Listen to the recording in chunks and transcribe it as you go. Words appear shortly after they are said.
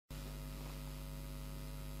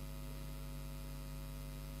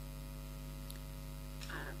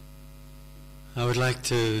I would like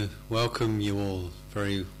to welcome you all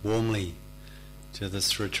very warmly to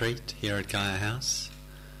this retreat here at Gaia House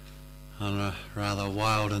on a rather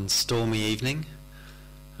wild and stormy evening.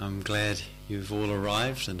 I'm glad you've all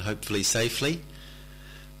arrived and hopefully safely.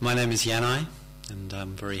 My name is Yanai and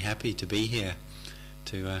I'm very happy to be here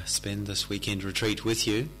to spend this weekend retreat with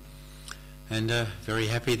you, and very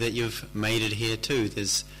happy that you've made it here too.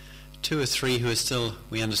 There's 2 or 3 who are still,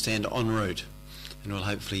 we understand, en route, and will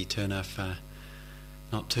hopefully turn up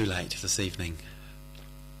not too late this evening.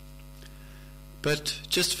 But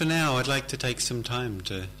just for now, I'd like to take some time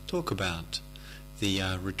to talk about the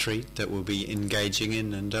retreat that we'll be engaging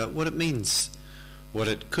in, and what it means, what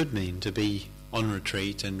it could mean to be on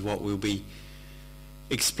retreat, and what we'll be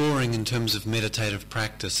exploring in terms of meditative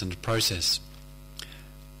practice and process.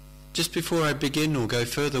 Just before I begin or go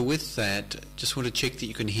further with that, just want to check that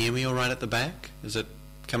you can hear me all right at the back. Is it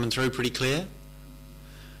coming through pretty clear?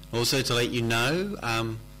 Also, to let you know,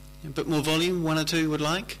 a bit more volume, 1 or 2 would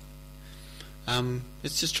like.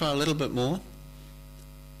 Let's just try a little bit more.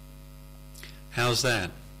 How's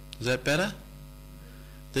that? Is that better?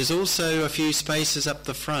 There's also a few spaces up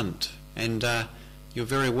the front, and you're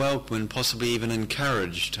very welcome and possibly even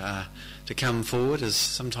encouraged to come forward, as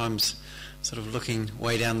sometimes sort of looking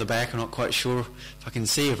way down the back, I'm not quite sure if I can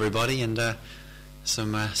see everybody, and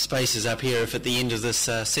some spaces up here. If at the end of this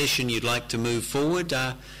session you'd like to move forward,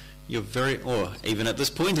 you're or even at this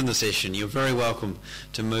point in the session, you're very welcome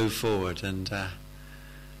to move forward. And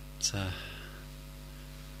it's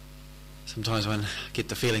sometimes when I get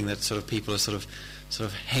the feeling that sort of people are sort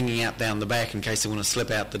of hanging out down the back in case they want to slip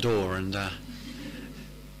out the door, and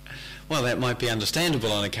well, that might be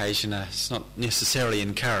understandable on occasion. It's not necessarily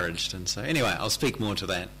encouraged, and so anyway, I'll speak more to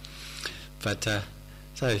that. But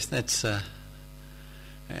so that's.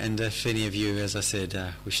 And if any of you, as I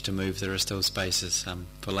said, wish to move, there are still spaces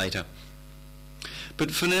for later.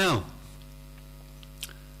 But for now,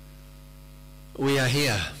 we are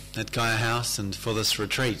here at Gaia House and for this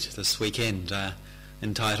retreat this weekend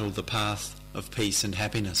entitled The Path of Peace and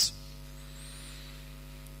Happiness.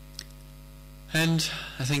 And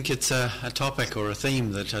I think it's a topic or a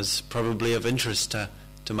theme that is probably of interest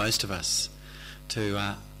to most of us,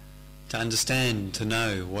 to understand, to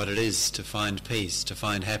know what it is to find peace, to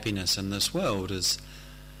find happiness in this world, is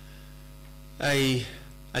a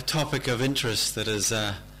topic of interest that has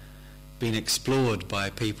been explored by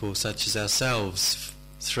people such as ourselves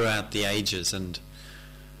throughout the ages and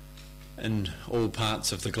in all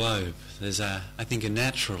parts of the globe. There's I think a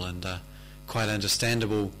natural and quite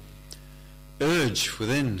understandable urge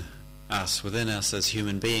within us as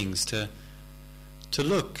human beings to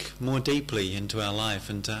look more deeply into our life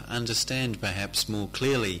and to understand perhaps more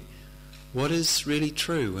clearly what is really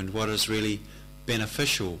true and what is really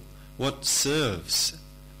beneficial, what serves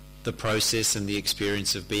the process and the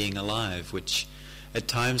experience of being alive, which at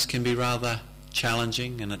times can be rather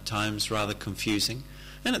challenging and at times rather confusing,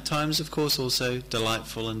 and at times, of course, also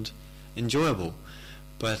delightful and enjoyable.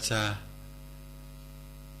 But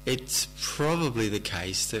it's probably the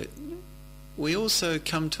case that we also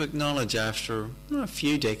come to acknowledge after a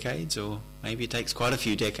few decades, or maybe it takes quite a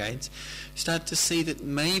few decades, start to see that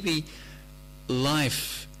maybe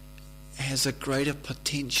life has a greater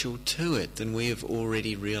potential to it than we have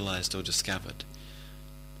already realized or discovered.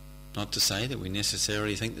 Not to say that we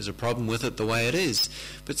necessarily think there's a problem with it the way it is,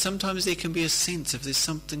 but sometimes there can be a sense of there's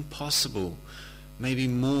something possible, maybe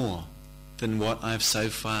more than what I've so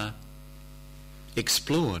far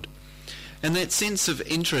explored. And that sense of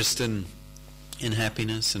interest in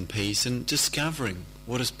happiness and peace and discovering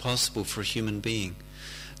what is possible for a human being,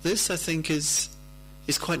 this I think is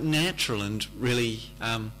quite natural and really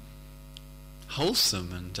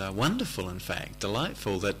wholesome and wonderful, in fact,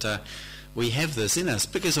 delightful that we have this in us,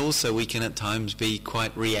 because also we can at times be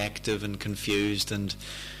quite reactive and confused, and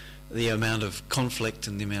the amount of conflict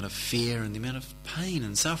and the amount of fear and the amount of pain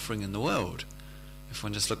and suffering in the world, if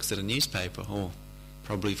one just looks at a newspaper, or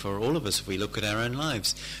probably for all of us if we look at our own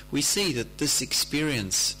lives, we see that this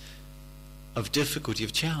experience of difficulty,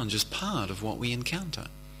 of challenge, is part of what we encounter.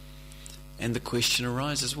 And the question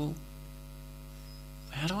arises, well,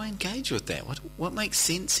 how do I engage with that? What makes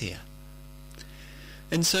sense here?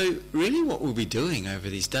 And so really what we'll be doing over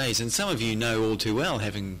these days, and some of you know all too well,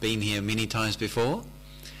 having been here many times before,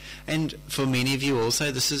 and for many of you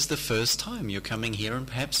also, this is the first time you're coming here, and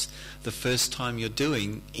perhaps the first time you're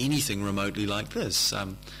doing anything remotely like this.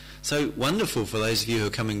 So wonderful for those of you who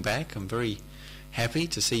are coming back. I'm very happy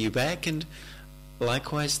to see you back, and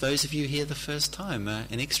likewise, those of you here the first time,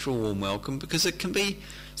 an extra warm welcome, because it can be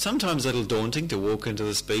sometimes a little daunting to walk into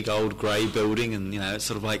this big old grey building, and it's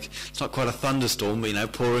sort of like, it's not quite a thunderstorm,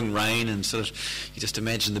 but pouring rain, and sort of, you just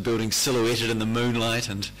imagine the building silhouetted in the moonlight,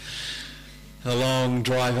 and a long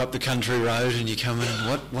drive up the country road, and you come in,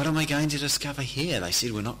 and what am I going to discover here? They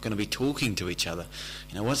said we're not going to be talking to each other.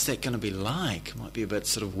 What's that going to be like? It might be a bit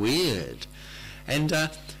sort of weird. And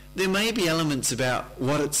there may be elements about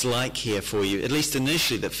what it's like here for you, at least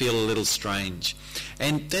initially, that feel a little strange.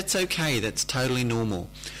 And that's okay, that's totally normal.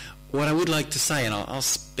 What I would like to say, and I'll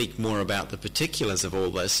speak more about the particulars of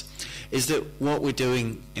all this, is that what we're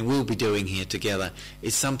doing and will be doing here together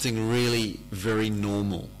is something really very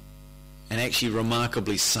normal and actually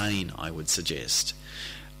remarkably sane, I would suggest.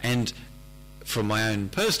 And from my own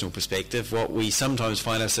personal perspective, what we sometimes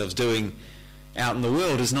find ourselves doing out in the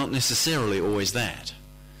world is not necessarily always that.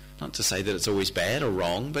 Not to say that it's always bad or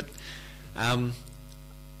wrong, but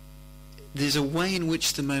there's a way in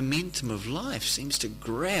which the momentum of life seems to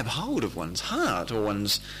grab hold of one's heart or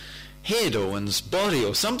one's head or one's body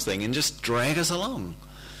or something and just drag us along,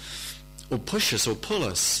 or push us or pull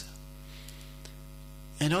us.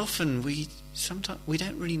 And often we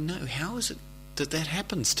don't really know, how is it that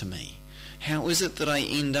happens to me? How is it that I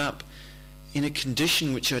end up in a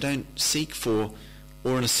condition which I don't seek for,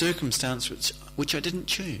 or in a circumstance which I didn't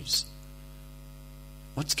choose?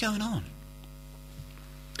 What's going on?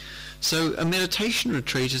 So a meditation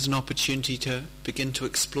retreat is an opportunity to begin to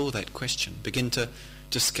explore that question, begin to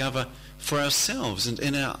discover for ourselves and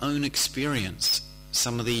in our own experience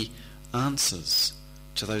some of the answers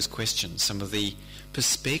to those questions, some of the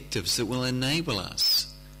perspectives that will enable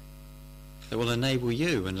us, that will enable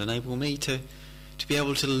you and enable me to be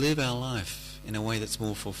able to live our life in a way that's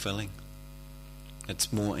more fulfilling,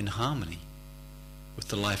 that's more in harmony with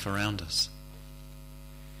the life around us.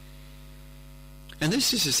 And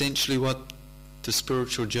this is essentially what the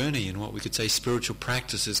spiritual journey and what we could say spiritual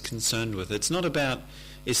practice is concerned with. It's not about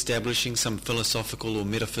establishing some philosophical or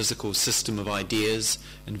metaphysical system of ideas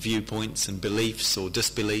and viewpoints and beliefs or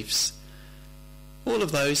disbeliefs. All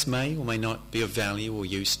of those may or may not be of value or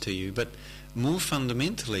use to you, but more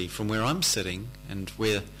fundamentally, from where I'm sitting and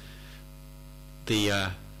where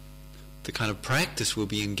the kind of practice we'll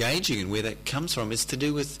be engaging in, where that comes from, is to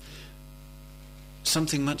do with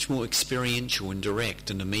something much more experiential and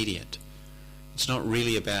direct and immediate. It's not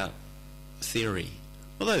really about theory,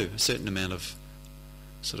 although a certain amount of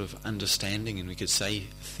sort of understanding, and we could say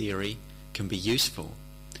theory, can be useful.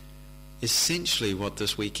 Essentially what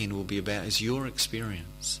this weekend will be about is your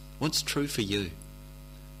experience. What's true for you?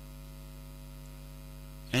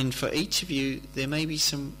 And for each of you, there may be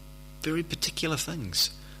some very particular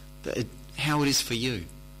things, how it is for you.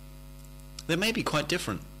 They may be quite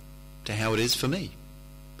different to how it is for me,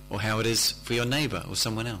 or how it is for your neighbour or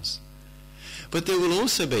someone else. But there will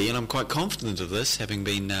also be, and I'm quite confident of this, having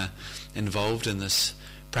been involved in this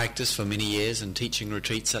practice for many years and teaching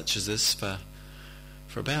retreats such as this for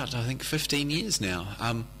about, I think, 15 years now,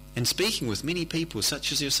 and speaking with many people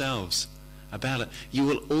such as yourselves about it, you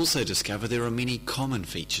will also discover there are many common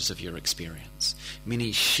features of your experience,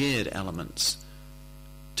 many shared elements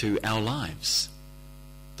to our lives,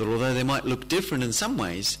 that although they might look different in some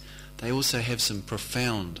ways, they also have some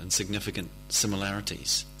profound and significant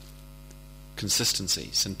similarities,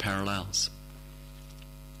 consistencies and parallels.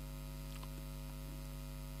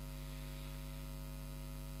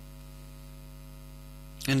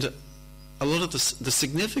 And a lot of the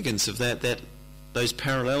significance of those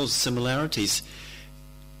parallels, similarities,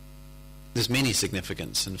 there's many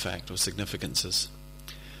significance, in fact, or significances.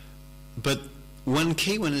 But one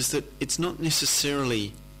key one is that it's not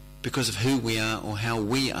necessarily because of who we are or how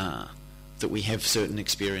we are that we have certain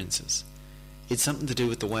experiences. It's something to do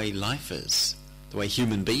with the way life is, the way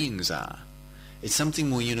human beings are. It's something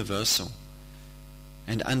more universal.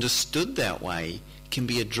 And understood that way can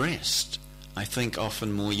be addressed, I think,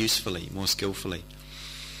 often more usefully, more skillfully.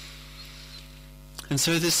 And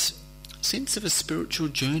so this sense of a spiritual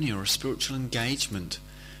journey or a spiritual engagement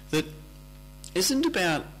that isn't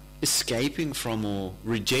about escaping from or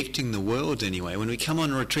rejecting the world anyway. When we come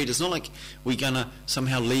on a retreat, it's not like we're going to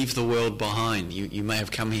somehow leave the world behind. You may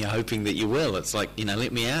have come here hoping that you will. It's like,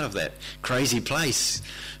 let me out of that crazy place,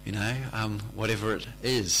 whatever it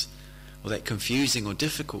is, or that confusing or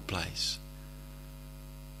difficult place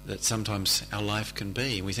that sometimes our life can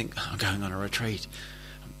be. And we think, I'm going on a retreat,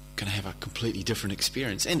 I'm going to have a completely different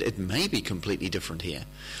experience. And it may be completely different here,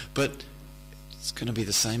 but it's going to be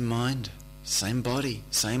the same mind, same body,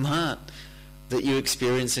 same heart that you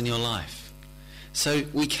experience in your life. So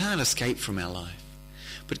we can't escape from our life.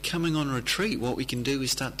 But coming on retreat, what we can do is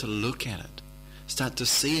start to look at it, start to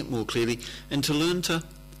see it more clearly, and to learn to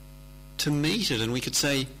meet it, and we could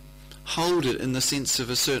say hold it in the sense of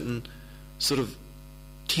a certain sort of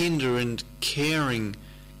tender and caring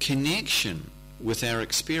connection with our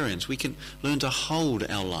experience. We can learn to hold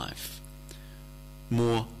our life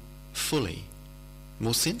more fully,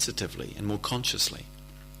 more sensitively, and more consciously.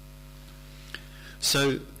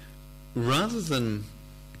 So rather than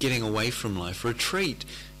getting away from life, retreat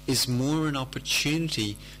is more an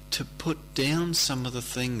opportunity to put down some of the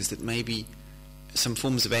things that maybe some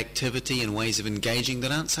forms of activity and ways of engaging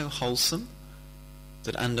that aren't so wholesome,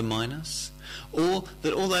 that undermine us, or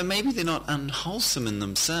that although maybe they're not unwholesome in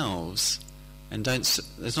themselves, and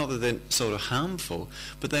it's not that they're sort of harmful,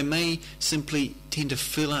 but they may simply tend to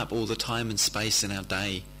fill up all the time and space in our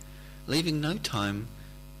day, leaving no time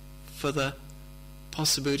for the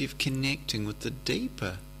possibility of connecting with the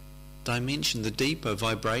deeper dimension, the deeper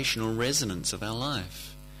vibrational resonance of our life.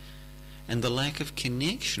 And the lack of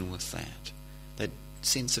connection with that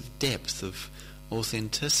sense of depth, of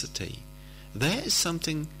authenticity, that is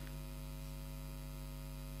something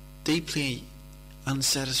deeply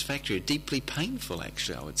unsatisfactory, deeply painful,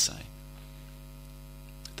 actually, I would say.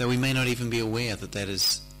 Though we may not even be aware that that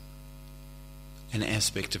is an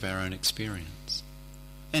aspect of our own experience.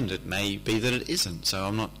 And it may be that it isn't, so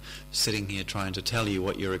I'm not sitting here trying to tell you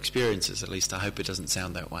what your experience is, at least I hope it doesn't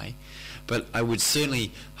sound that way. But I would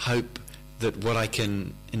certainly hope that what I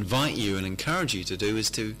can invite you and encourage you to do is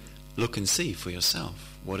to look and see for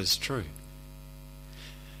yourself what is true.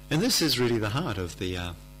 And this is really the heart of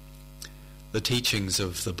the teachings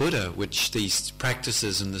of the Buddha, which these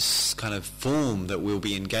practices and this kind of form that we'll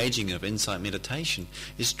be engaging in of insight meditation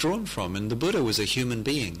is drawn from. And the Buddha was a human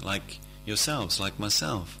being like yourselves, like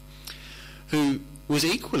myself, who was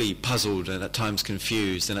equally puzzled and at times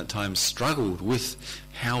confused and at times struggled with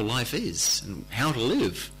how life is and how to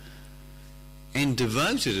live, and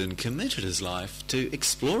devoted and committed his life to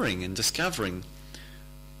exploring and discovering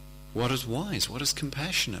what is wise, what is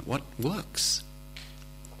compassionate, what works.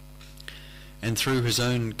 And through his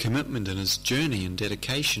own commitment and his journey and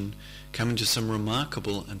dedication, coming to some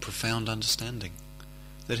remarkable and profound understanding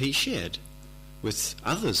that he shared with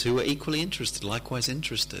others who were equally interested, likewise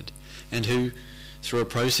interested, and who, through a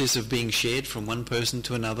process of being shared from one person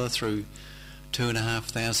to another through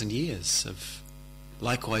 2,500 years of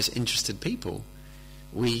likewise interested people,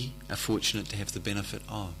 we are fortunate to have the benefit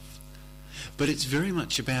of. But it's very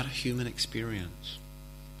much about a human experience,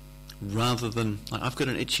 rather than, like, I've got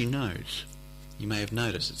an itchy nose. You may have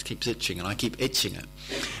noticed it keeps itching, and I keep itching it.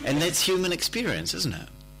 And that's human experience, isn't it?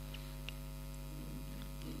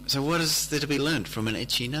 So what is there to be learnt from an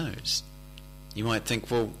itchy nose? You might think,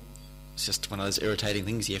 well, it's just one of those irritating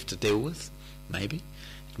things you have to deal with. Maybe.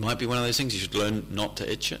 It might be one of those things you should learn not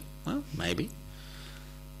to itch it. Well, maybe.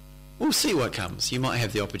 We'll see what comes. You might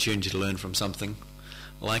have the opportunity to learn from something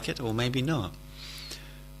like it, or maybe not.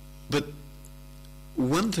 But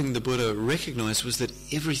one thing the Buddha recognized was that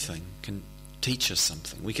everything can teach us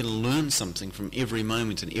something. We can learn something from every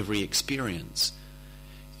moment and every experience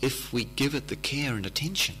if we give it the care and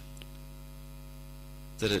attention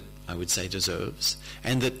that it, I would say, deserves,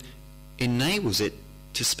 and that enables it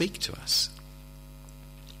to speak to us.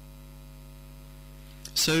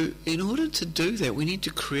 So in order to do that, we need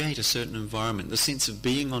to create a certain environment. The sense of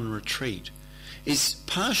being on retreat is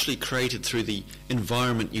partially created through the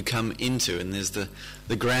environment you come into, and there's the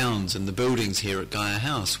grounds and the buildings here at Gaia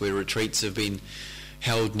House where retreats have been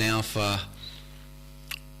held now for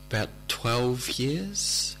about 12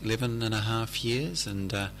 years, 11 and a half years,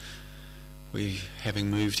 and we,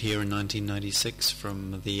 having moved here in 1996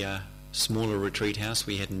 from the smaller retreat house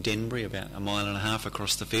we had in Denbury, about a mile and a half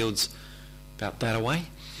across the fields, about that away,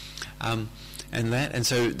 and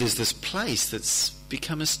so there's this place that's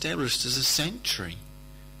become established as a sanctuary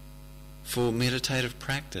for meditative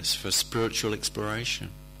practice, for spiritual exploration.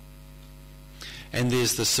 And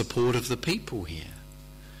there's the support of the people here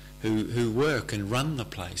who work and run the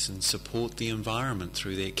place and support the environment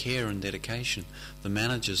through their care and dedication, the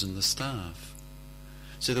managers and the staff,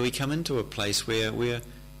 so that we come into a place where we're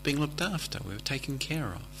being looked after, we're taken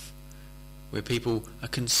care of, where people are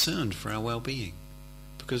concerned for our well-being,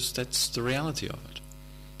 because that's the reality of it,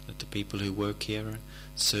 that the people who work here and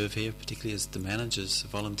serve here, particularly as the managers,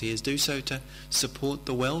 volunteers, do so to support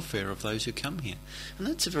the welfare of those who come here. And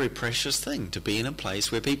that's a very precious thing, to be in a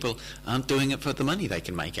place where people aren't doing it for the money they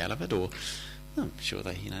can make out of it, or I'm sure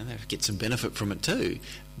they get some benefit from it too,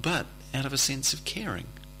 but out of a sense of caring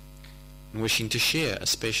and wishing to share a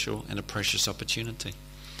special and a precious opportunity,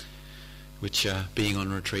 which being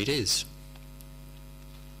on retreat is.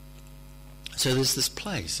 So there's this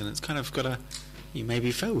place, and it's kind of got a you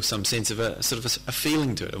maybe feel some sense of a sort of a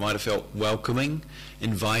feeling to it. It might have felt welcoming,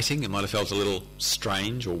 inviting. It might have felt a little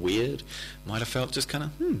strange or weird. It might have felt just kind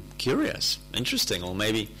of curious, interesting, or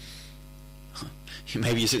maybe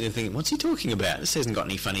you're sitting there thinking, what's he talking about? This hasn't got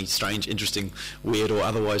any funny, strange, interesting, weird or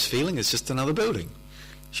otherwise feeling. It's just another building.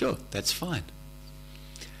 Sure, that's fine.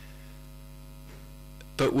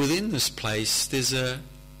 But within this place, there's a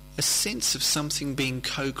sense of something being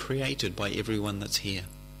co-created by everyone that's here.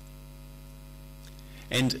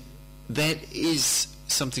 And that is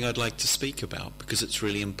something I'd like to speak about, because it's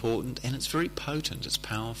really important and it's very potent, it's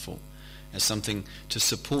powerful, as something to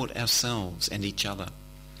support ourselves and each other.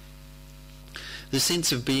 The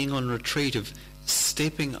sense of being on retreat, of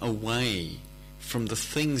stepping away from the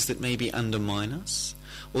things that maybe undermine us,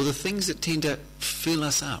 or the things that tend to fill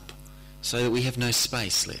us up so that we have no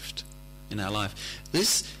space left in our life.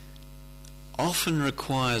 This often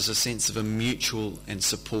requires a sense of a mutual and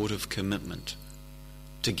supportive commitment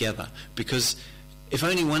together, because if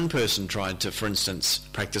only one person tried to, for instance,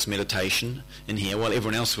 practice meditation in here while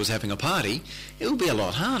everyone else was having a party, it would be a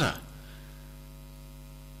lot harder.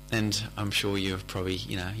 And I'm sure you've probably,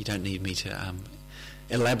 you don't need me to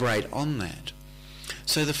elaborate on that.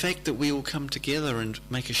 So the fact that we all come together and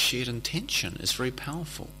make a shared intention is very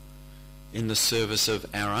powerful in the service of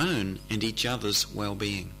our own and each other's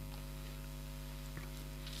well-being.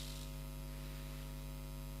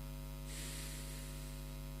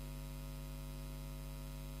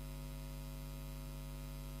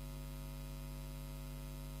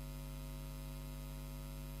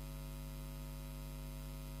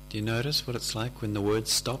 Do you notice what it's like when the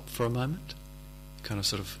words stop for a moment? Kind of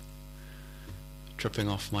sort of tripping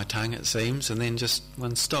off my tongue, it seems, and then just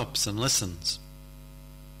one stops and listens.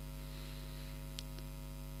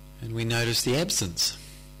 And we notice the absence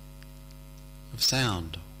of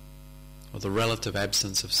sound, or the relative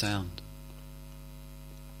absence of sound.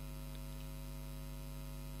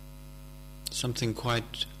 Something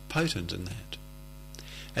quite potent in that.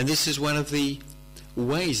 And this is one of the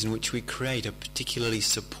ways in which we create a particularly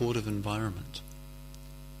supportive environment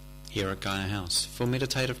here at Gaia House for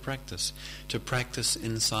meditative practice, to practice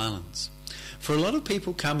in silence. For a lot of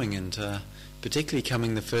people coming, and particularly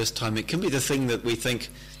coming the first time, it can be the thing that we think,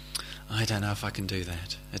 I don't know if I can do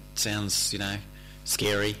that. It sounds,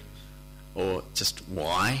 scary, or just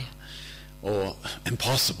why, or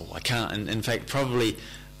impossible. I can't. And in fact, probably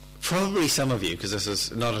some of you, because this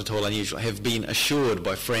is not at all unusual, have been assured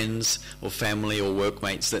by friends or family or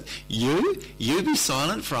workmates that you be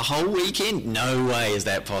silent for a whole weekend? No way is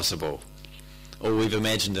that possible. Or we've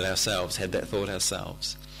imagined it ourselves, had that thought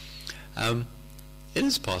ourselves. It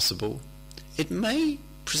is possible. It may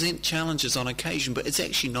present challenges on occasion, but it's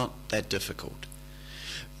actually not that difficult.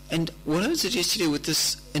 And what I would suggest you do with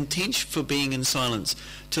this intention for being in silence,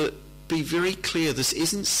 to be very clear, this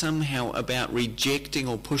isn't somehow about rejecting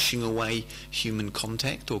or pushing away human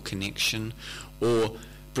contact or connection, or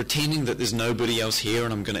pretending that there's nobody else here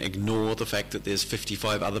and I'm going to ignore the fact that there's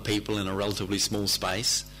 55 other people in a relatively small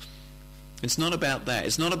space. It's not about that.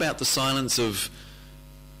 It's not about the silence of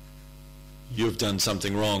you've done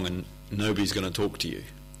something wrong and nobody's going to talk to you.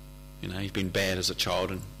 You've been bad as a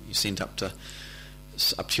child and you're sent up to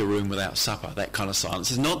your room without supper. That kind of silence.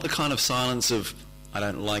 It's not the kind of silence of I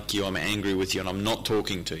don't like you, I'm angry with you, and I'm not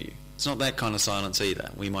talking to you. It's not that kind of silence either.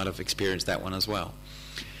 We might have experienced that one as well.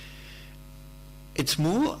 It's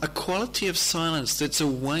more a quality of silence that's a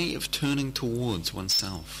way of turning towards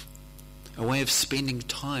oneself, a way of spending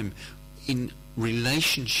time in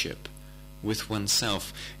relationship with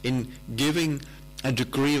oneself, in giving a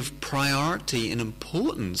degree of priority and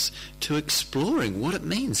importance to exploring what it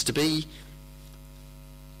means to be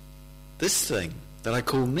this thing that I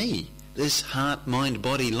call me. This heart, mind,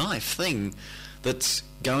 body, life thing that's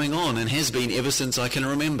going on and has been ever since I can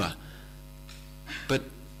remember, but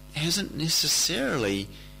hasn't necessarily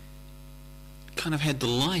kind of had the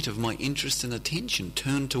light of my interest and attention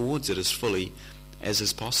turned towards it as fully as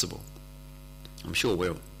is possible. I'm sure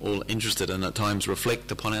we're all interested and at times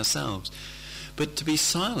reflect upon ourselves, but to be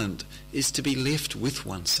silent is to be left with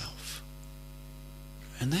oneself,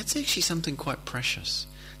 and that's actually something quite precious.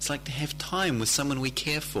 It's like to have time with someone we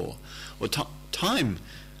care for, or time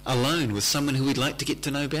alone with someone who we'd like to get to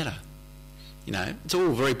know better. It's all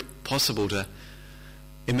very possible to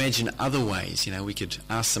imagine other ways. We could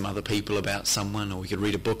ask some other people about someone, or we could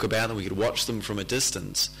read a book about them, we could watch them from a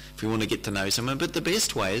distance if we want to get to know someone. But the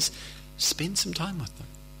best way is spend some time with them.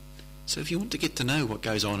 So if you want to get to know what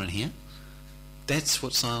goes on in here, that's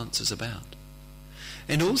what silence is about.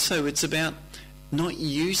 And also it's about not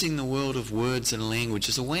using the world of words and language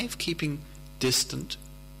as a way of keeping distant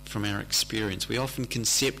from our experience. We often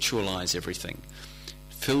conceptualize everything.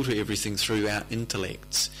 filter everything through our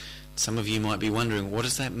intellects. Some of you might be wondering, what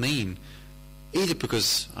does that mean? Either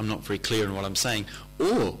because I'm not very clear in what I'm saying,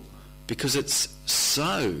 or because it's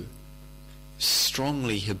so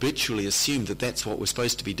strongly, habitually assumed that that's what we're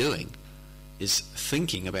supposed to be doing, is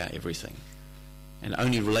thinking about everything and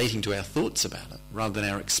only relating to our thoughts about it rather than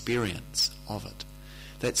our experience of it.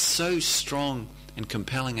 That's so strong and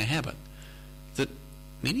compelling a habit that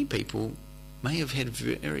many people may have had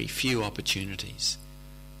very few opportunities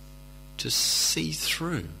to see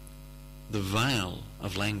through the veil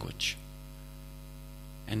of language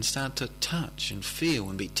and start to touch and feel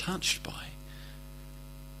and be touched by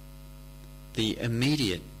the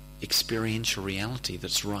immediate experiential reality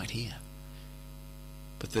that's right here,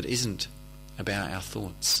 but that isn't about our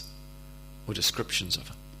thoughts or descriptions of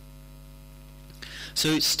it.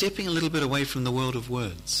 So stepping a little bit away from the world of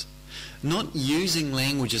words, not using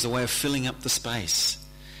language as a way of filling up the space.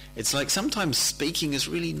 It's like sometimes speaking is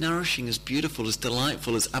really nourishing, is beautiful, is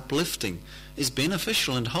delightful, is uplifting, is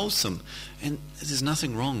beneficial and wholesome, and there's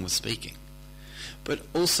nothing wrong with speaking. But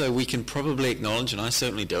also we can probably acknowledge, and I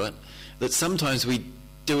certainly do it, that sometimes we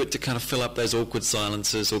do it to kind of fill up those awkward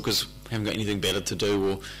silences, or because we haven't got anything better to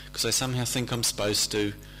do, or because I somehow think I'm supposed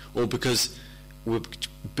to, or because we're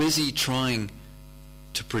busy trying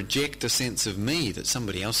to project a sense of me that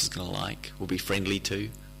somebody else is going to like, or be friendly to,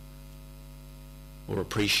 or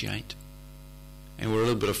appreciate. And we're a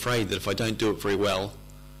little bit afraid that if I don't do it very well,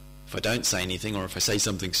 if I don't say anything, or if I say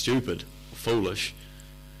something stupid or foolish,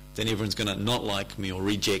 then everyone's going to not like me or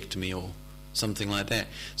reject me or something like that.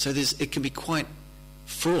 So it can be quite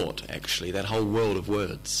fraught, actually, that whole world of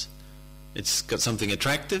words. It's got something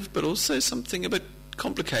attractive, but also something a bit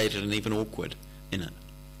complicated and even awkward in it.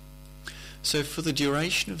 So for the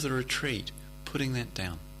duration of the retreat, putting that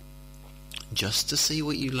down, just to see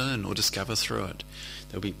what you learn or discover through it.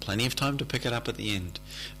 There'll be plenty of time to pick it up at the end.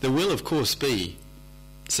 There will, of course, be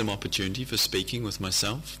some opportunity for speaking with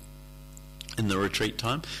myself in the retreat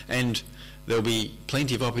time, and there'll be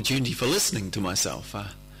plenty of opportunity for listening to myself,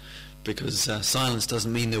 because silence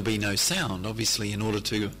doesn't mean there'll be no sound. Obviously, in order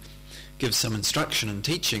to give some instruction and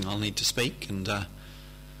teaching, I'll need to speak, and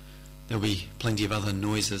there'll be plenty of other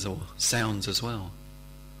noises or sounds as well.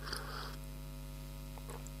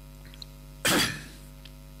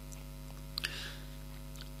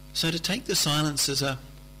 So to take the silence as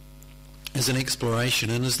an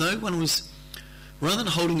exploration, and as though one was, rather than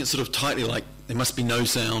holding it sort of tightly like there must be no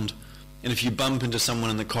sound, and if you bump into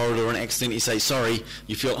someone in the corridor and accidentally say sorry,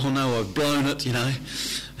 you feel, oh no, I've blown it, you know,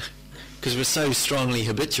 because we're so strongly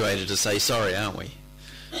habituated to say sorry, aren't we?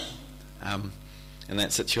 In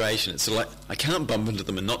that situation, it's sort of like, I can't bump into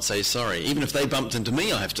them and not say sorry. Even if they bumped into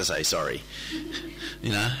me, I have to say sorry.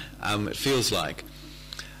 You know, it feels like.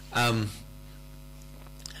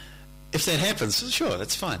 If that happens, sure,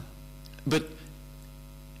 that's fine. But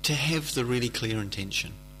to have the really clear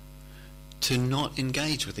intention to not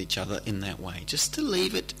engage with each other in that way, just to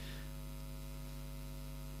leave it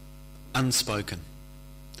unspoken.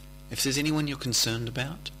 If there's anyone you're concerned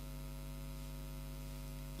about,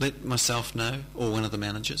 let myself know, or one of the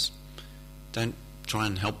managers. Don't try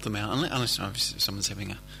and help them out, unless obviously someone's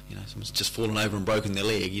having someone's just fallen over and broken their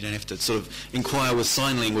leg. You don't have to sort of inquire with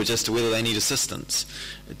sign language as to whether they need assistance.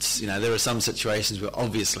 It's, there are some situations where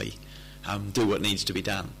obviously do what needs to be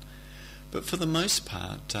done. But for the most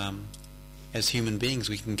part, as human beings,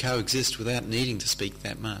 we can coexist without needing to speak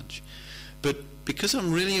that much. But because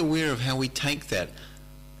I'm really aware of how we take that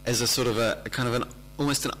as a sort of a kind of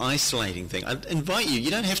almost an isolating thing, I'd invite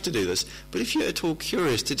you don't have to do this, but if you're at all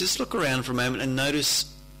curious, to just look around for a moment and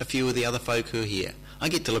notice a few of the other folk who are here. I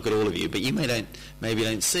get to look at all of you, but you maybe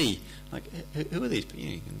don't see, like, who are these?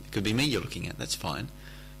 It could be me you're looking at, that's fine.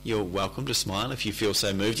 You're welcome to smile if you feel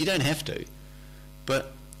so moved. You don't have to.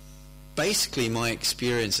 But basically my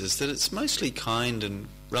experience is that it's mostly kind and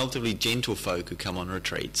relatively gentle folk who come on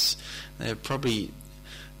retreats. They're probably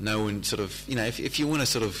no one sort of, if you want to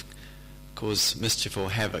sort of cause mischief or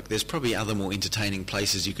havoc, there's probably other more entertaining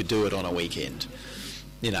places you could do it on a weekend.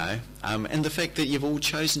 And the fact that you've all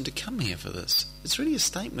chosen to come here for this, it's really a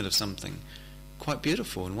statement of something quite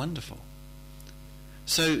beautiful and wonderful.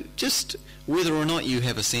 So just whether or not you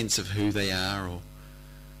have a sense of who they are, or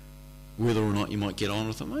whether or not you might get on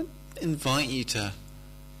with them, I invite you to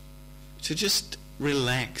just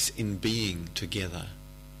relax in being together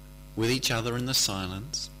with each other in the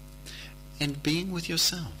silence and being with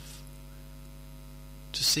yourself,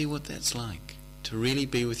 to see what that's like, to really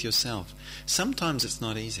be with yourself. Sometimes it's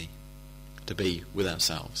not easy to be with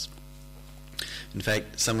ourselves. In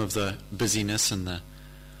fact, some of the busyness and the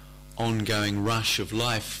ongoing rush of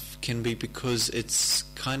life can be because it's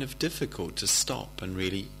kind of difficult to stop and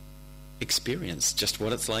really experience just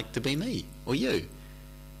what it's like to be me or you.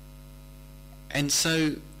 And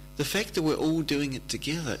so the fact that we're all doing it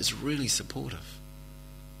together is really supportive.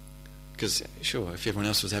 Because, sure, if everyone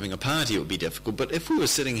else was having a party, it would be difficult. But if we were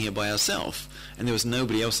sitting here by ourselves and there was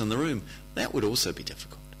nobody else in the room, that would also be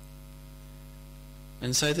difficult.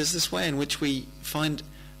 And so there's this way in which we find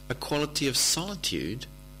a quality of solitude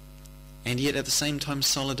and yet at the same time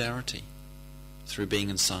solidarity through being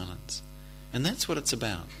in silence. And that's what it's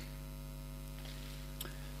about.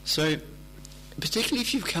 So, particularly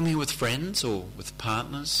if you've come here with friends or with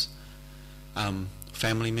partners,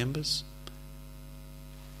 family members,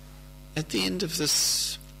 at the end of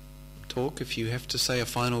this talk, if you have to say a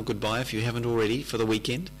final goodbye, if you haven't already, for the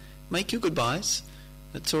weekend, make your goodbyes.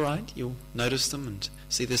 That's all right. You'll notice them and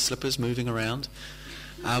see their slippers moving around.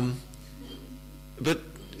 But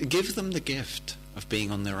give them the gift of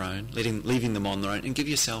being on their own, leaving them on their own, and give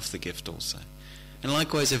yourself the gift also. And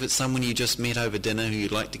likewise, if it's someone you just met over dinner who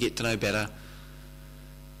you'd like to get to know better,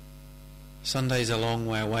 Sunday's a long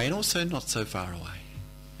way away and also not so far away.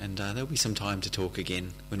 And there'll be some time to talk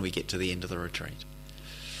again when we get to the end of the retreat.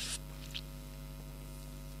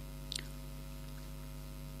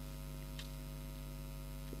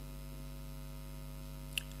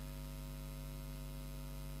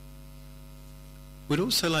 We'd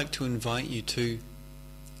also like to invite you to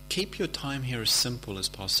keep your time here as simple as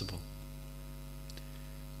possible.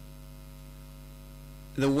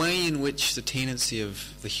 The way in which the tendency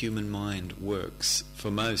of the human mind works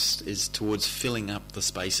for most is towards filling up the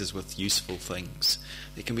spaces with useful things.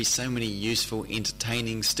 There can be so many useful,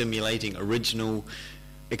 entertaining, stimulating, original,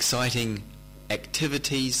 exciting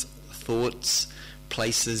activities, thoughts,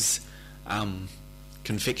 places,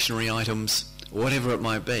 confectionery items, whatever it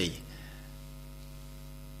might be.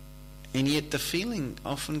 And yet the feeling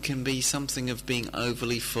often can be something of being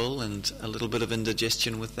overly full and a little bit of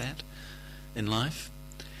indigestion with that in life.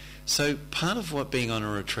 So part of what being on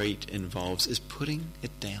a retreat involves is putting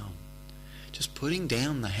it down. Just putting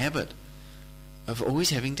down the habit of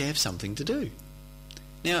always having to have something to do.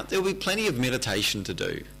 Now, there'll be plenty of meditation to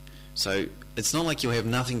do. So it's not like you'll have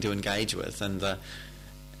nothing to engage with. And the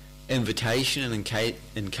invitation and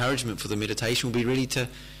encouragement for the meditation will be really to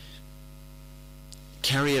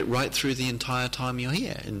carry it right through the entire time you're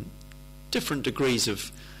here in different degrees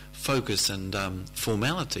of focus and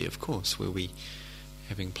formality, of course, where we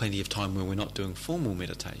having plenty of time where we're not doing formal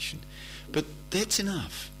meditation. But that's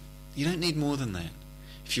enough. You don't need more than that.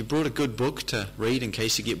 If you brought a good book to read in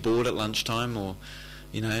case you get bored at lunchtime or,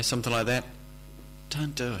 something like that,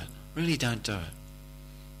 don't do it. Really don't do it.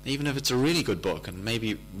 Even if it's a really good book and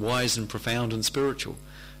maybe wise and profound and spiritual,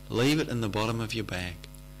 leave it in the bottom of your bag.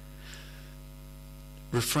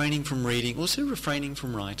 Refraining from reading, also refraining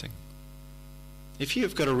from writing. If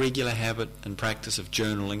you've got a regular habit and practice of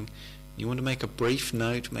journaling, you want to make a brief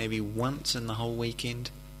note maybe once in the whole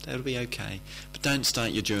weekend, that'll be okay. But don't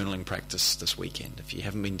start your journaling practice this weekend if you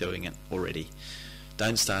haven't been doing it already.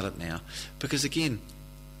 Don't start it now. Because again,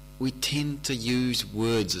 we tend to use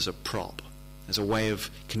words as a prop, as a way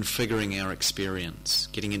of configuring our experience,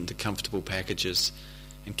 getting into comfortable packages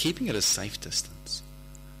and keeping it a safe distance.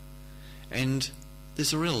 And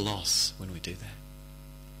there's a real loss when we do that.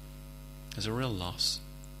 There's a real loss.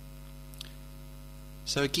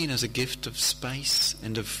 So again, as a gift of space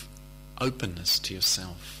and of openness to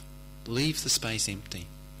yourself, leave the space empty.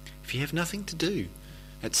 If you have nothing to do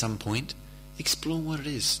at some point, explore what it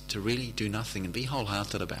is to really do nothing and be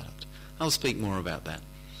wholehearted about it. I'll speak more about that.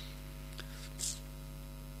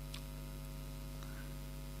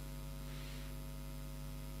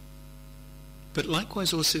 But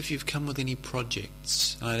likewise also if you've come with any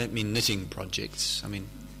projects, I don't mean knitting projects,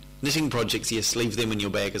 knitting projects, yes, leave them in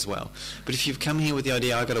your bag as well. But if you've come here with the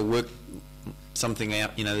idea, I've got to work something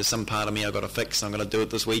out, there's some part of me I've got to fix, I'm going to do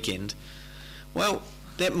it this weekend, well,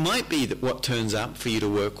 that might be what turns up for you to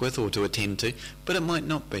work with or to attend to, but it might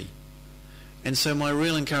not be. And so my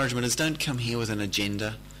real encouragement is don't come here with an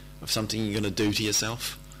agenda of something you're going to do to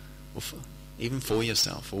yourself, or even for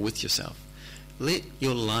yourself or with yourself. Let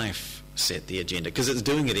your life set the agenda, because it's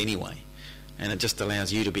doing it anyway. And it just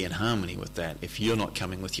allows you to be in harmony with that if you're not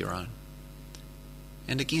coming with your own.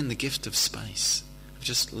 And again, the gift of space.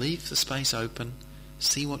 Just leave the space open,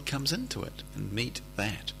 see what comes into it, and meet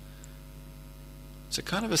that. It's a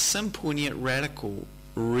kind of a simple and yet radical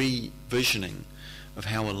revisioning of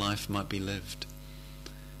how a life might be lived.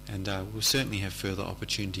 And we'll certainly have further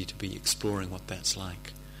opportunity to be exploring what that's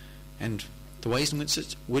like. And the ways in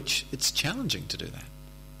which it's challenging to do that.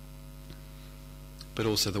 But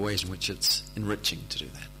also the ways in which it's enriching to do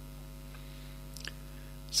that.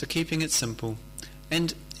 So keeping it simple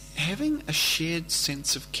and having a shared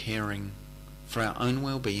sense of caring for our own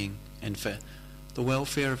well-being and for the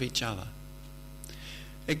welfare of each other.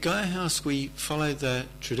 At Gaia House we follow the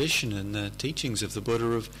tradition and the teachings of the Buddha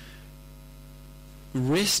of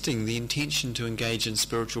resting the intention to engage in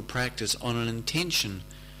spiritual practice on an intention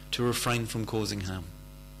to refrain from causing harm.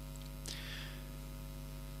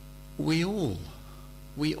 We all,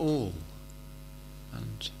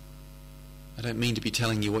 and I don't mean to be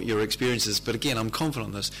telling you what your experience is, but again, I'm confident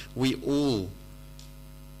in this, we all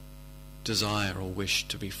desire or wish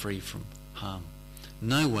to be free from harm.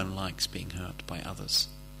 No one likes being hurt by others.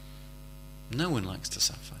 No one likes to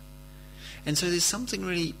suffer. And so there's something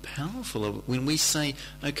really powerful when we say,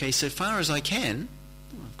 okay, so far as I can,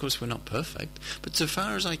 well, of course we're not perfect, but so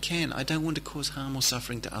far as I can, I don't want to cause harm or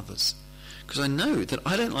suffering to others. Because I know that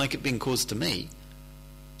I don't like it being caused to me.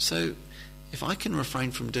 So if I can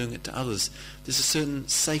refrain from doing it to others, there's a certain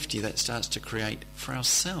safety that starts to create for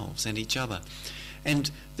ourselves and each other.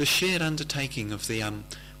 And the shared undertaking of the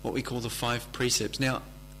what we call the 5 precepts. Now,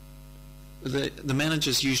 the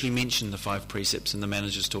managers usually mention the 5 precepts in the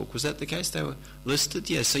managers' talk. Was that the case? They were listed?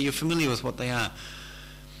 Yeah, so you're familiar with what they are.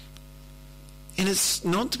 And it's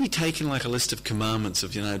not to be taken like a list of commandments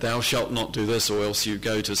of, thou shalt not do this or else you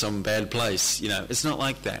go to some bad place. It's not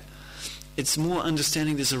like that. It's more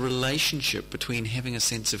understanding there's a relationship between having a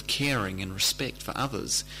sense of caring and respect for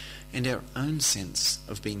others and our own sense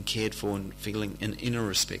of being cared for and feeling an inner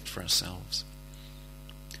respect for ourselves.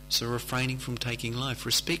 So refraining from taking life,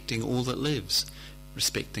 respecting all that lives,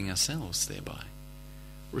 respecting ourselves thereby,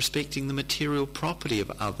 respecting the material property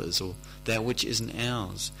of others or that which isn't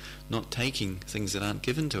ours, not taking things that aren't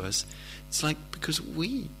given to us. It's like because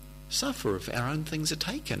we suffer if our own things are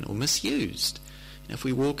taken or misused. If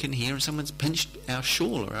we walk in here and someone's pinched our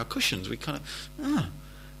shawl or our cushions, we kind of,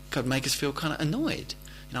 could make us feel kind of annoyed.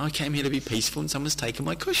 I came here to be peaceful and someone's taken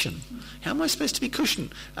my cushion. How am I supposed to be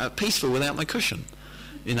peaceful without my cushion?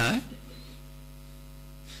 And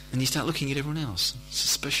you start looking at everyone else.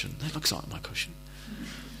 Suspicion. That looks like my cushion.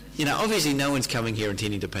 Obviously no one's coming here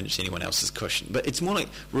intending to pinch anyone else's cushion, but it's more like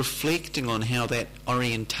reflecting on how that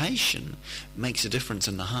orientation makes a difference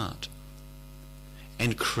in the heart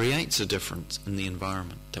and creates a difference in the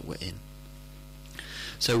environment that we're in.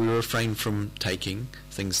 So we refrain from taking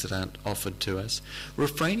things that aren't offered to us,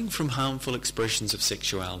 refraining from harmful expressions of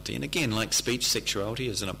sexuality. And again, like speech, sexuality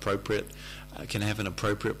is can have an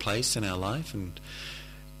appropriate place in our life, and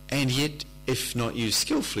yet, if not used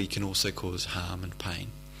skillfully, can also cause harm and pain.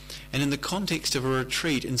 And in the context of a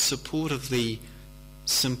retreat, in support of the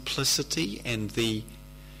simplicity and the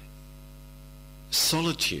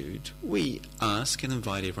solitude, we ask and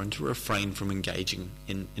invite everyone to refrain from engaging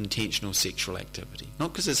in intentional sexual activity.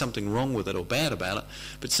 Not because there's something wrong with it or bad about it,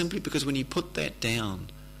 but simply because when you put that down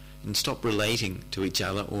and stop relating to each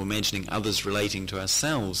other or imagining others relating to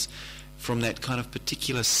ourselves from that kind of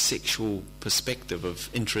particular sexual perspective of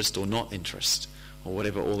interest or not interest or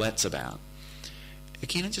whatever all that's about,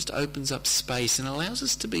 again, it just opens up space and allows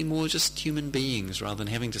us to be more just human beings rather than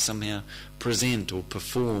having to somehow present or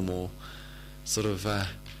perform or sort of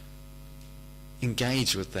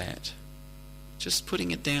engage with that. Just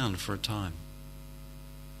putting it down for a time.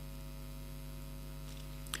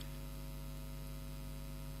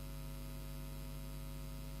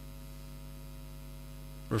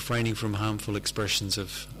 Refraining from harmful expressions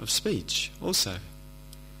of speech also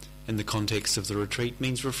in the context of the retreat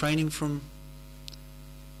means refraining from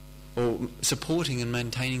or supporting and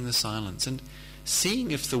maintaining the silence and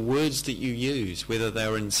seeing if the words that you use, whether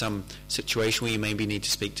they're in some situation where you maybe need to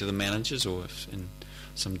speak to the managers or if in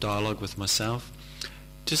some dialogue with myself,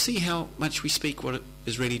 to see how much we speak what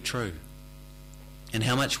is really true and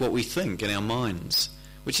how much what we think in our minds,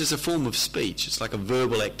 which is a form of speech, it's like a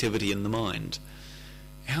verbal activity in the mind,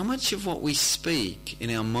 how much of what we speak in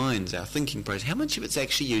our minds, our thinking process, how much of it's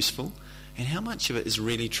actually useful and how much of it is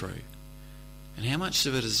really true and how much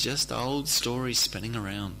of it is just old stories spinning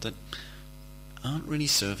around that aren't really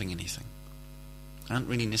serving anything, aren't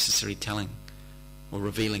really necessarily telling or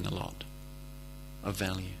revealing a lot of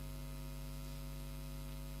value.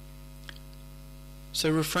 So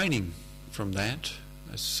refraining from that,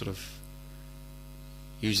 as sort of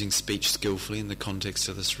using speech skillfully in the context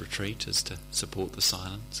of this retreat is to support the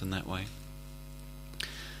silence in that way.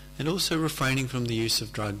 And also refraining from the use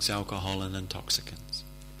of drugs, alcohol and intoxicants.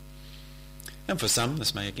 And for some,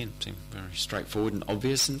 this may again seem very straightforward and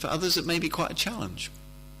obvious, and for others it may be quite a challenge.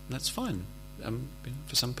 And that's fine.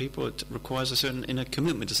 For some people it requires a certain inner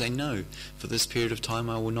commitment to say, no, for this period of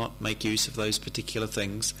time I will not make use of those particular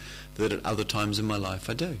things that at other times in my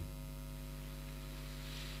life I do.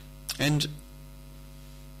 And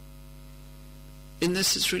in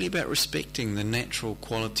this, it's really about respecting the natural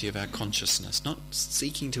quality of our consciousness, not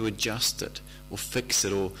seeking to adjust it or fix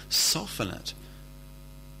it or soften it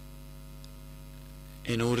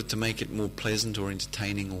in order to make it more pleasant or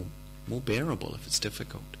entertaining or more bearable if it's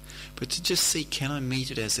difficult. But to just see, can I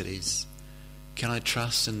meet it as it is? Can I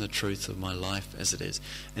trust in the truth of my life as it is?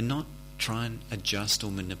 And not try and adjust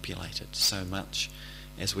or manipulate it so much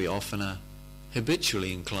as we often are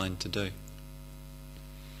habitually inclined to do.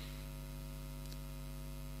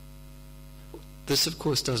 This, of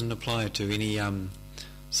course, doesn't apply to any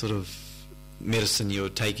sort of medicine you're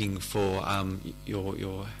taking for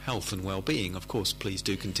your health and well-being. Of course, please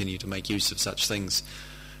do continue to make use of such things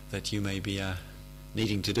that you may be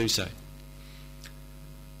needing to do so.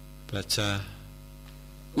 But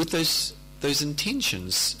with those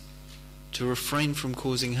intentions to refrain from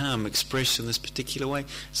causing harm expressed in this particular way,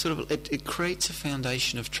 sort of it creates a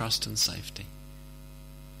foundation of trust and safety.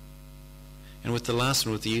 And with the last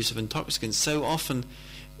one, with the use of intoxicants, so often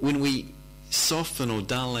when we soften or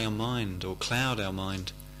dull our mind or cloud our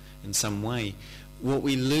mind in some way, what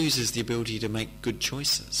we lose is the ability to make good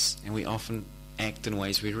choices, and we often act in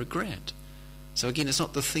ways we regret. So again, it's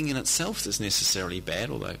not the thing in itself that's necessarily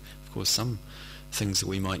bad, although of course some things that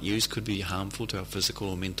we might use could be harmful to our physical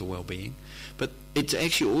or mental well-being. But it's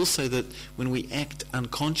actually also that when we act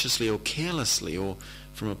unconsciously or carelessly or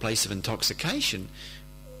from a place of intoxication,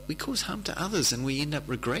 we cause harm to others and we end up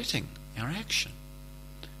regretting our action.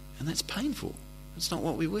 And that's painful. It's not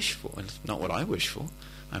what we wish for, and it's not what I wish for.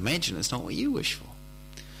 I imagine it's not what you wish for.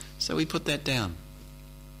 So we put that down.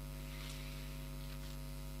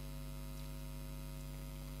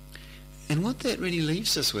 And what that really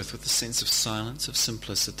leaves us with a sense of silence, of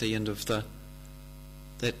simplicity, and of that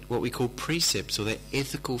what we call precepts, or that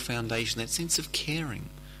ethical foundation, that sense of caring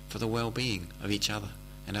for the well-being of each other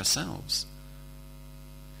and ourselves.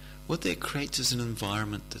 What that creates is an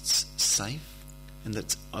environment that's safe and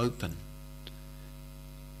that's open,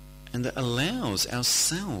 and that allows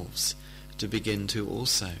ourselves to begin to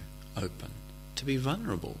also open, to be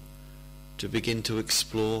vulnerable, to begin to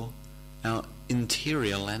explore our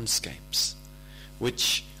interior landscapes,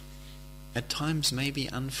 which at times may be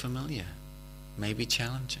unfamiliar, may be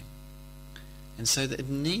challenging. And so that it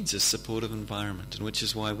needs a supportive environment, and which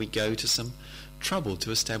is why we go to some trouble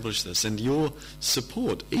to establish this. And your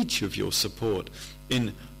support, each of your support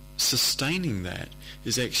in sustaining that,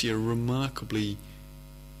 is actually a remarkably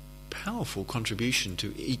powerful contribution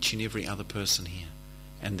to each and every other person here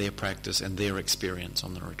and their practice and their experience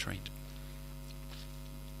on the retreat.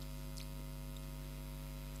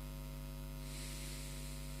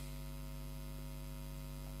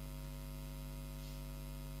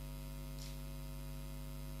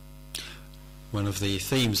 One of the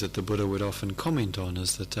themes that the Buddha would often comment on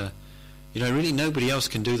is that, really nobody else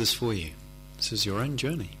can do this for you. This is your own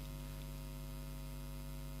journey.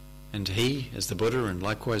 And he, as the Buddha, and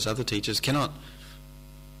likewise other teachers, cannot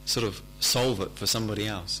sort of solve it for somebody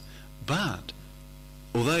else. But,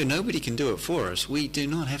 although nobody can do it for us, we do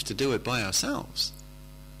not have to do it by ourselves.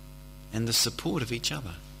 And the support of each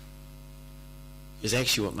other is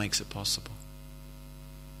actually what makes it possible.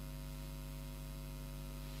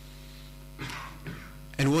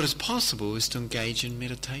 And what is possible is to engage in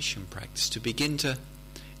meditation practice, to begin to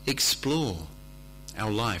explore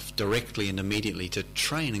our life directly and immediately, to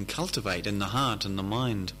train and cultivate in the heart and the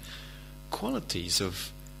mind qualities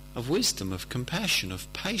of wisdom, of compassion,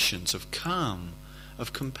 of patience, of calm,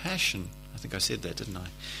 of compassion. I think I said that, didn't I?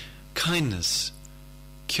 Kindness,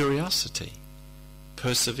 curiosity,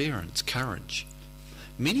 perseverance, courage.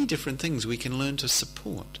 Many different things we can learn to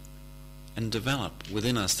support and develop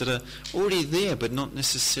within us that are already there but not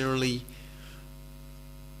necessarily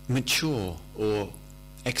mature or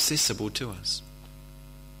accessible to us.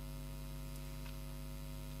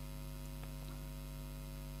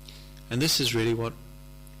 And this is really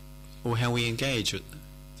how we engage with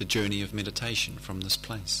the journey of meditation from this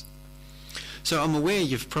place. So I'm aware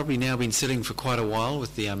you've probably now been sitting for quite a while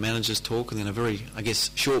with the manager's talk, and then a very,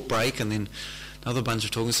 short break, and then another bunch of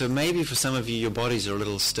talking. So maybe for some of you, your bodies are a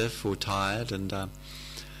little stiff or tired, and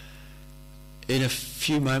in a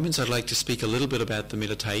few moments I'd like to speak a little bit about the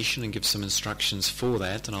meditation and give some instructions for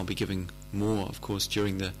that, and I'll be giving more, of course,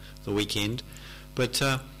 during the weekend. But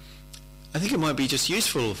I think it might be just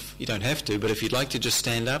useful, if you don't have to, but if you'd like to just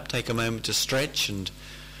stand up, take a moment to stretch and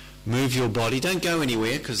move your body. Don't go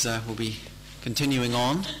anywhere, because we'll be continuing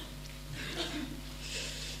on.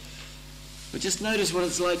 But just notice what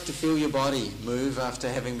it's like to feel your body move after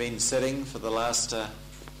having been sitting for the last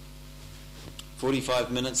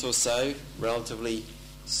 45 minutes or so, relatively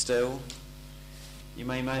still. You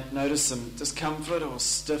may notice some discomfort or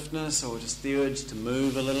stiffness or just the urge to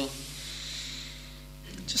move a little.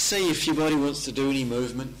 Just see if your body wants to do any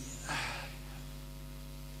movement.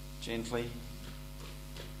 Gently.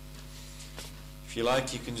 If you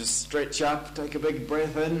like, you can just stretch up, take a big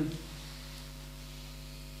breath in.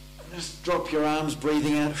 Just drop your arms,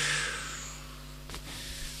 breathing out.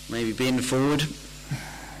 Maybe bend forward.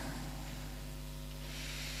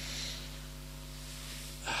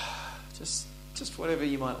 Just whatever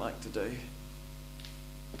you might like to do.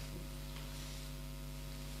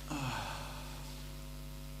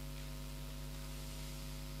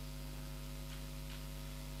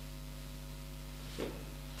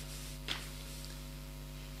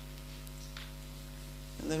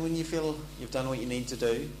 And then when you feel you've done what you need to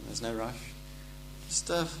do, there's no rush, just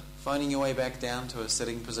finding your way back down to a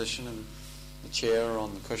sitting position in the chair or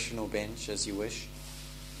on the cushion or bench as you wish.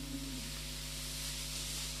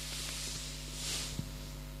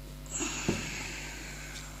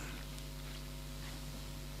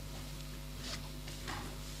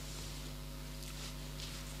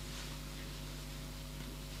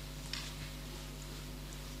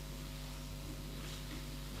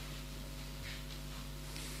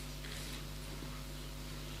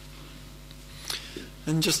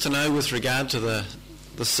 And just to know, with regard to the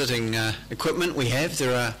sitting equipment we have,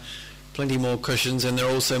 there are plenty more cushions and there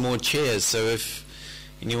are also more chairs. So if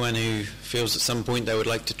anyone who feels at some point they would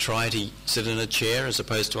like to try to sit in a chair as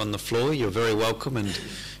opposed to on the floor, you're very welcome. And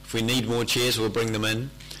if we need more chairs, we'll bring them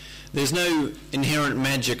in. There's no inherent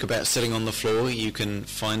magic about sitting on the floor. You can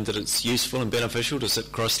find that it's useful and beneficial to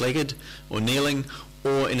sit cross-legged or kneeling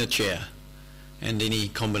or in a chair. And any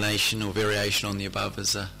combination or variation on the above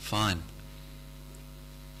is fine.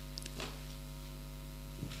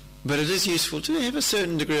 But it is useful to have a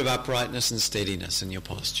certain degree of uprightness and steadiness in your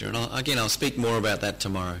posture. And I'll speak more about that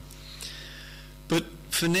tomorrow. But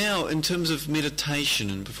for now, in terms of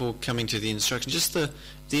meditation, and before coming to the instruction, just the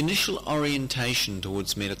initial orientation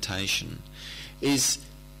towards meditation is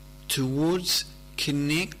towards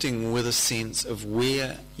connecting with a sense of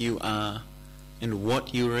where you are and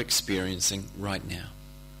what you are experiencing right now.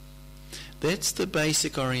 That's the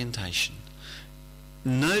basic orientation.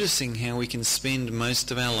 Noticing how we can spend most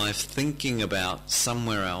of our life thinking about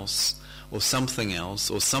somewhere else or something else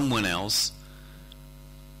or someone else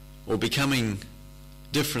or becoming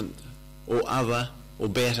different or other or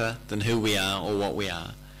better than who we are or what we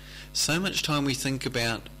are. So much time we think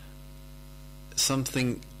about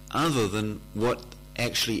something other than what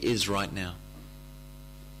actually is right now.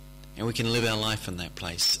 And we can live our life in that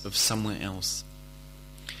place of somewhere else.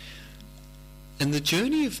 And the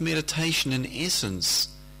journey of meditation, in essence,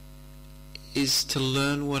 is to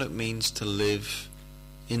learn what it means to live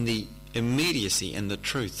in the immediacy and the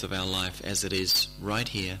truth of our life as it is right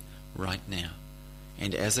here, right now,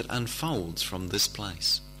 and as it unfolds from this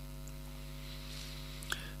place.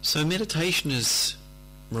 So meditation is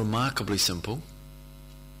remarkably simple,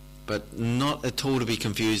 but not at all to be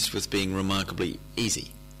confused with being remarkably easy.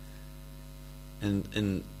 And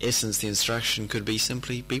in essence, the instruction could be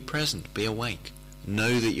simply be present, be awake,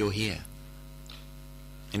 know that you're here,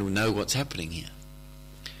 and know what's happening here.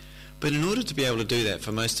 But in order to be able to do that,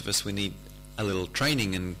 for most of us, we need a little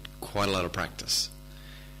training and quite a lot of practice.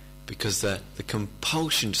 Because the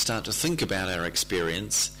compulsion to start to think about our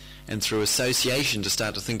experience, and through association to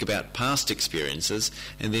start to think about past experiences,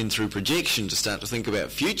 and then through projection to start to think about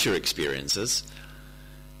future experiences,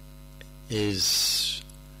 is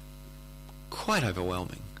quite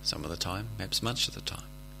overwhelming some of the time, perhaps much of the time.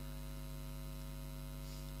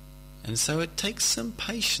 And so it takes some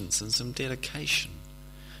patience and some dedication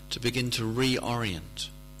to begin to reorient.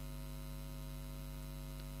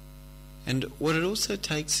 And what it also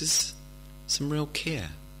takes is some real care,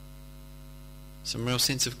 some real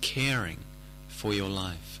sense of caring for your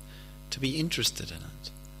life, to be interested in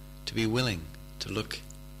it, to be willing to look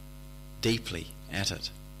deeply at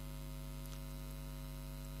it.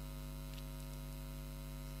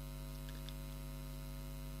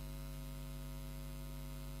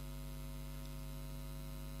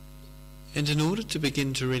 And in order to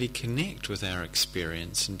begin to really connect with our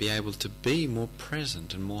experience and be able to be more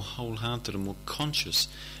present and more wholehearted and more conscious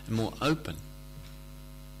and more open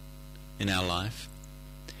in our life,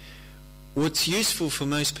 what's useful for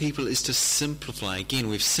most people is to simplify. Again,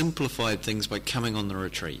 we've simplified things by coming on the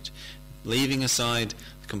retreat, leaving aside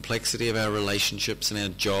the complexity of our relationships and our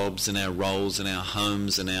jobs and our roles and our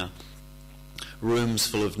homes and our rooms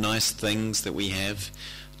full of nice things that we have.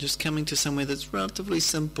 Just coming to somewhere that's relatively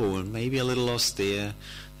simple and maybe a little austere.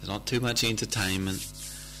 There's not too much entertainment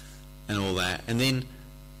and all that. And then,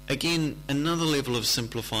 again, another level of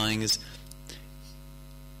simplifying is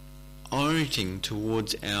orienting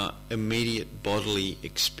towards our immediate bodily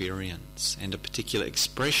experience and a particular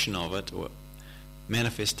expression of it or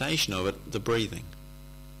manifestation of it, the breathing,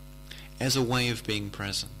 as a way of being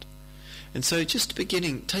present. And so just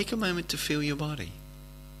beginning, take a moment to feel your body.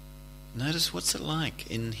 Notice what's it like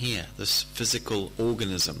in here, this physical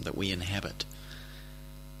organism that we inhabit.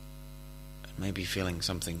 Maybe feeling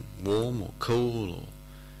something warm or cool, or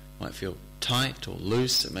might feel tight or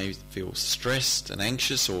loose. It may feel stressed and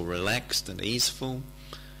anxious or relaxed and easeful.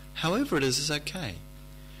 However it is okay.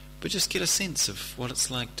 But just get a sense of what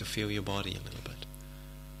it's like to feel your body a little bit.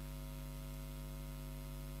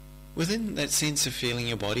 Within that sense of feeling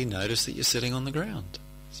your body, notice that you're sitting on the ground.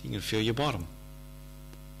 So you can feel your bottom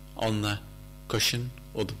on the cushion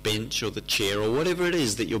or the bench or the chair or whatever it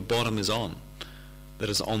is that your bottom is on, that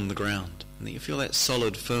is on the ground, and that you feel that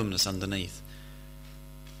solid firmness underneath.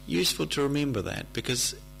 Useful to remember that,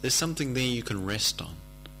 because there's something there you can rest on.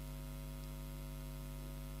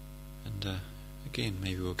 And again,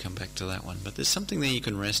 maybe we'll come back to that one, but there's something there you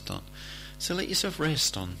can rest on. So let yourself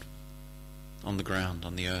rest on the ground,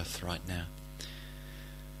 on the earth right now.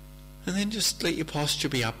 And then just let your posture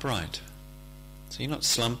be upright. So you're not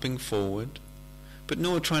slumping forward, but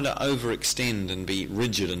nor trying to overextend and be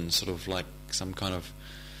rigid and sort of like some kind of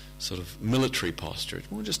sort of military posture.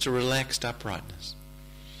 It's more just a relaxed uprightness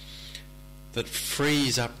that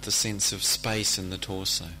frees up the sense of space in the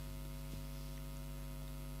torso.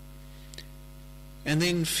 And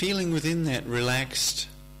then feeling within that relaxed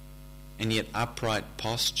and yet upright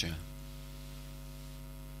posture,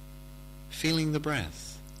 feeling the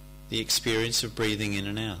breath, the experience of breathing in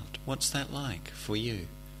and out. What's that like for you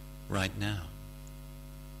right now?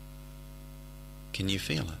 Can you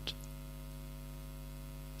feel it?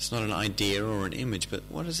 It's not an idea or an image, but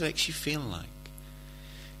what does it actually feel like?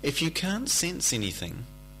 If you can't sense anything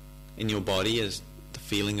in your body as the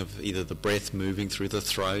feeling of either the breath moving through the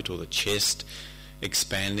throat or the chest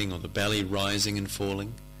expanding or the belly rising and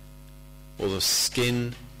falling or the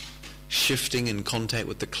skin shifting in contact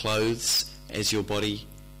with the clothes as your body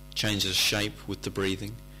changes shape with the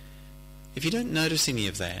breathing, if you don't notice any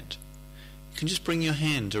of that, you can just bring your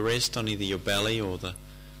hand to rest on either your belly or the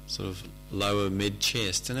sort of lower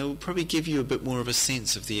mid-chest, and it will probably give you a bit more of a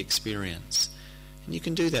sense of the experience. And you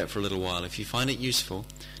can do that for a little while. If you find it useful,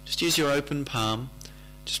 just use your open palm,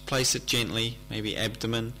 just place it gently, maybe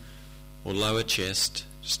abdomen or lower chest,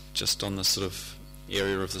 just on the sort of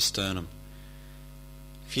area of the sternum.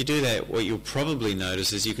 If you do that, what you'll probably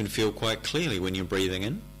notice is you can feel quite clearly when you're breathing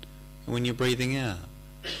in and when you're breathing out.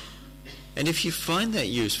 And if you find that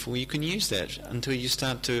useful, you can use that until you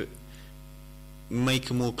start to make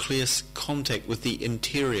a more clear contact with the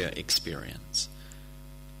interior experience.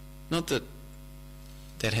 Not that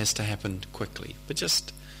that has to happen quickly, but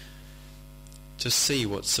just to see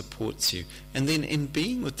what supports you. And then in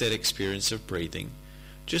being with that experience of breathing,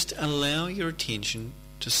 just allow your attention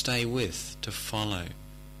to stay with, to follow,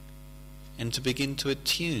 and to begin to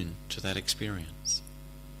attune to that experience.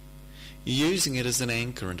 Using it as an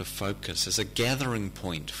anchor and a focus, as a gathering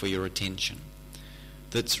point for your attention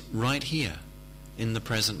that's right here in the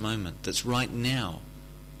present moment, that's right now,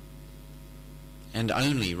 and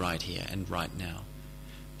only right here and right now,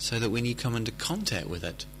 so that when you come into contact with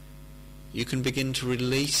it, you can begin to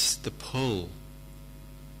release the pull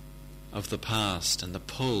of the past and the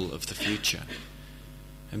pull of the future,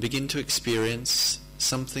 and begin to experience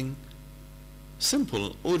something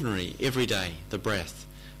simple, ordinary, everyday, the breath,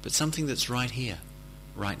 but something that's right here,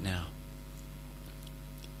 right now.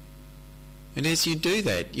 And as you do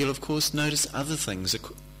that, you'll of course notice other things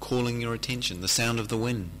calling your attention, the sound of the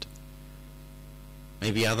wind,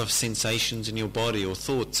 maybe other sensations in your body or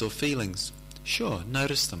thoughts or feelings. Sure,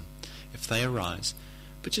 notice them if they arise,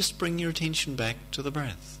 but just bring your attention back to the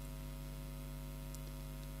breath.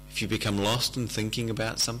 If you become lost in thinking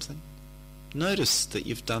about something, notice that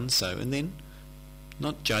you've done so, and then,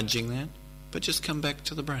 not judging that, but just come back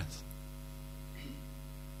to the breath.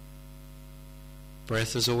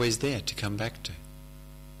 Breath is always there to come back to.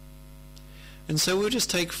 And so we'll just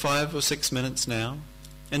take 5 or 6 minutes now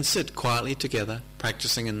and sit quietly together,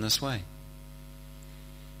 practicing in this way.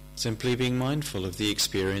 Simply being mindful of the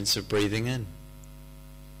experience of breathing in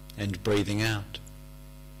and breathing out.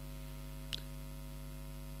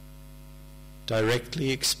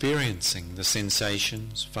 Directly experiencing the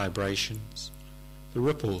sensations, vibrations, the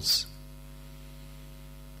ripples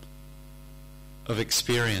of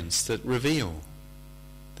experience that reveal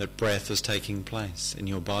that breath is taking place in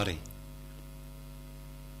your body.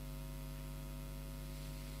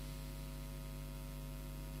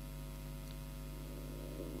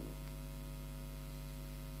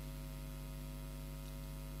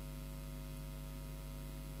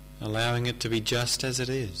 allowing it to be just as it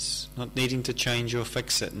is, not needing to change or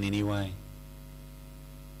fix it in any way.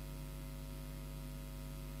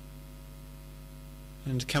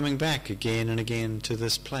 And coming back again and again to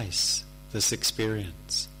this place, this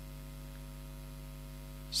experience.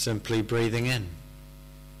 Simply breathing in,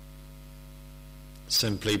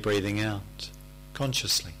 simply breathing out,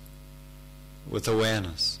 consciously, with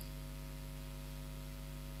awareness.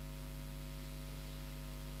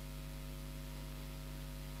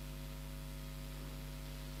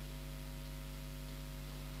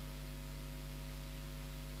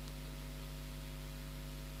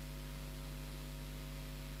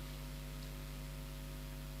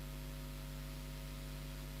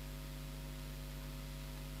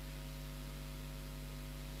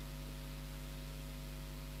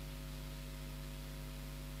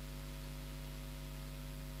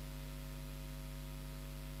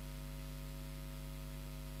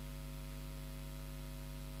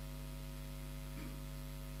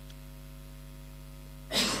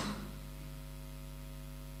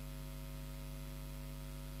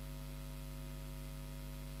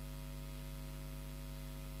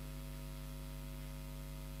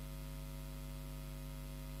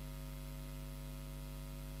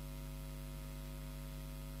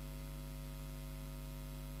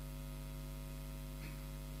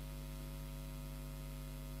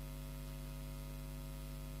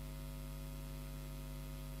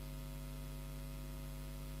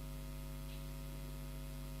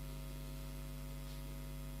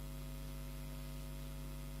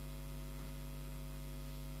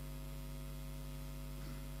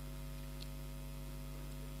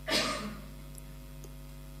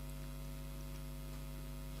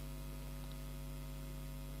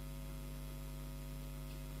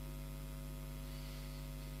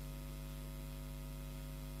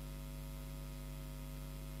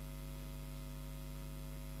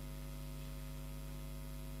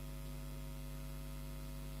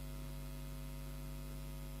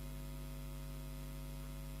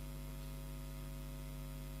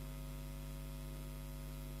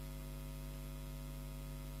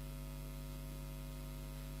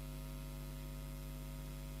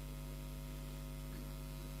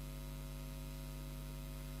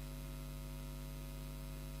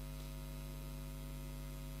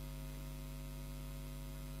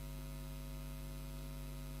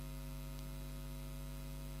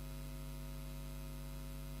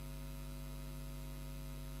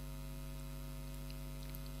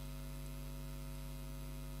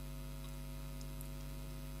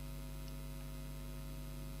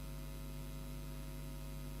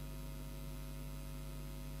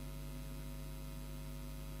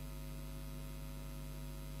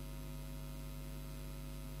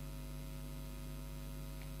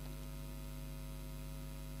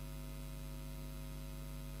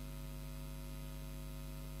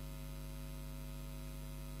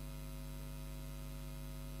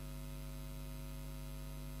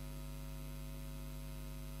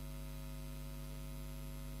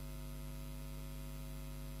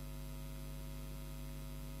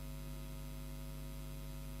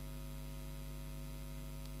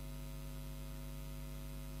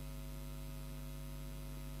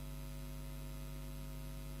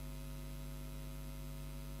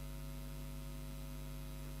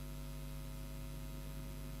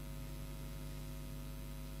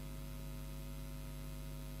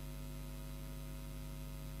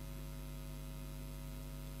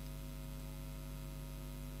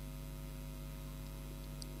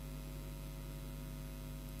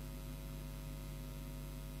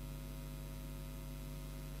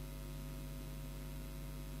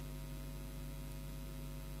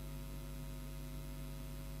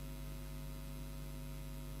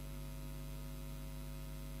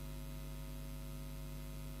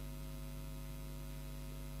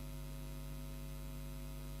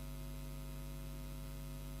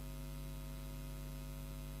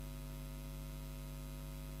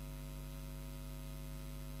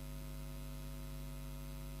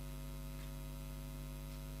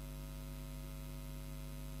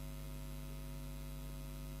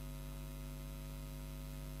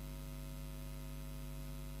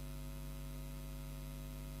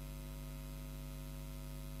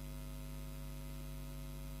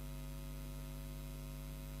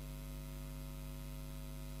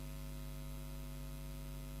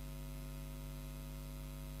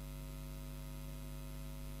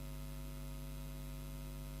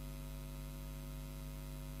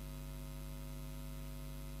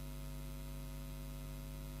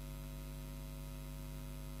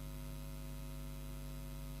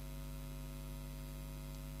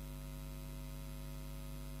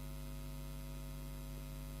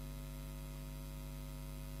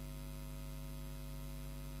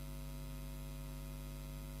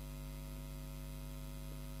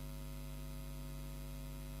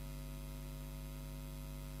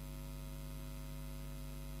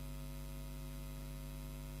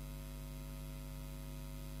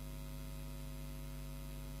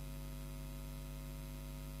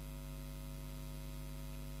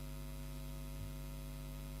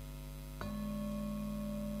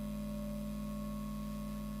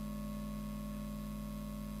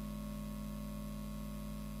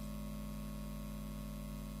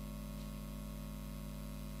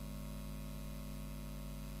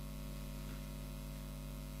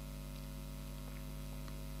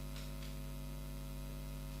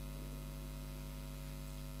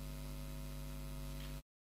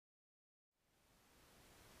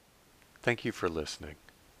 Thank you for listening.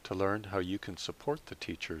 To learn how you can support the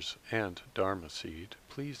teachers and Dharma Seed,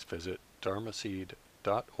 please visit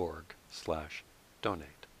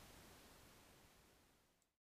dharmaseed.org/donate.